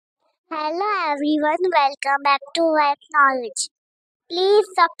Hello everyone, welcome back to Web Knowledge. Please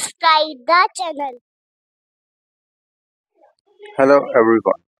subscribe the channel. Hello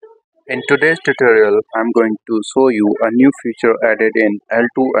everyone. In today's tutorial, I'm going to show you a new feature added in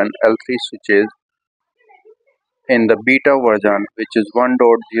L2 and L3 switches in the beta version, which is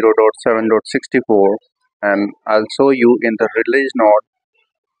 1.0.7.64, and I'll show you in the release note.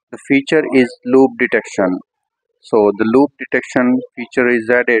 The feature is loop detection. So the loop detection feature is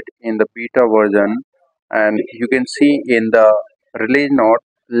added in the beta version, and you can see in the release note.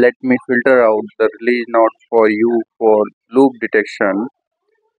 Let me filter out the release note for you for loop detection.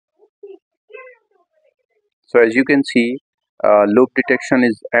 So as you can see, loop detection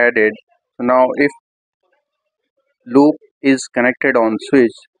is added. So now if loop is connected on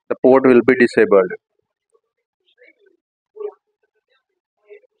switch, the port will be disabled.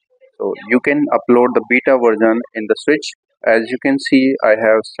 So you can upload the beta version in the switch. As you can see, I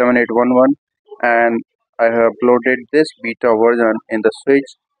have 7811 and I have uploaded this beta version in the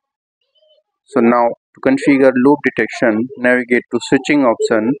switch. So now to configure loop detection, navigate to switching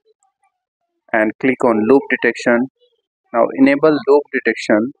option and click on loop detection. Now enable loop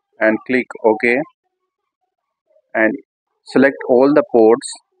detection and click OK and select all the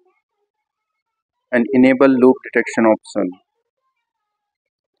ports and enable loop detection option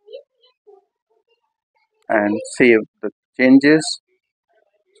and save the changes.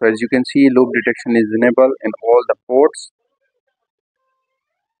 So as you can see, loop detection is enabled in all the ports.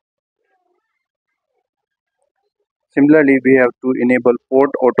 Similarly, we have to enable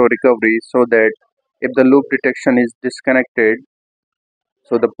port auto recovery so that if the loop detection is disconnected,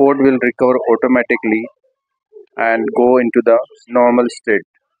 so the port will recover automatically and go into the normal state.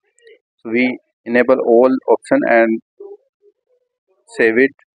 So we enable all option and save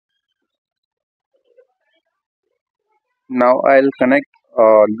it. Now I'll connect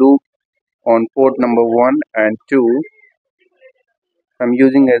a loop on port number 1 and 2. I'm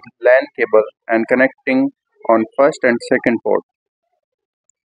using a LAN cable and connecting on first and second port.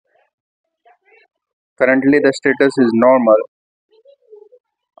 Currently the status is normal.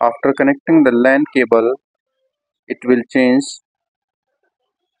 After connecting the LAN cable, it will change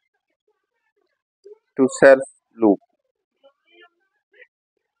to self loop.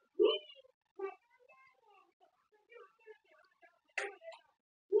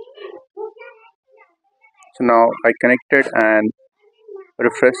 So now I connected and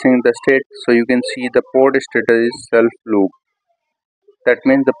refreshing the state, so you can see the port status is self loop. That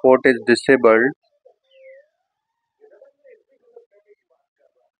means the port is disabled,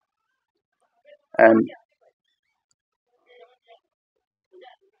 and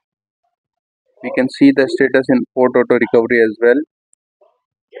we can see the status in port auto recovery as well.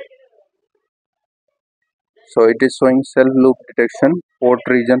 So it is showing self loop detection, port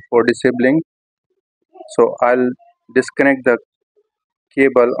region for disabling. So I'll disconnect the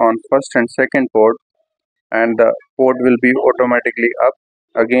cable on first and second port, and the port will be automatically up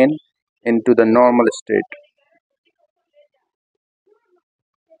again into the normal state.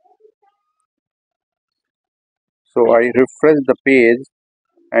 So I refresh the page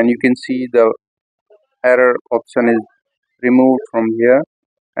and you can see the error option is removed from here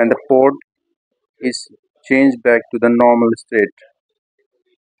and the port is changed back to the normal state.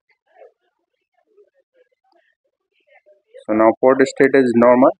 So now port status is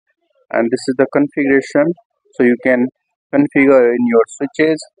normal, and this is the configuration. So you can configure in your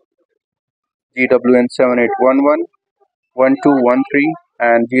switches GWN 7811, 1213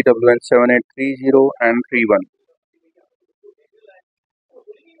 and GWN 7830 and 31.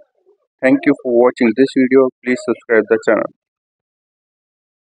 Thank you for watching this video. Please subscribe the channel.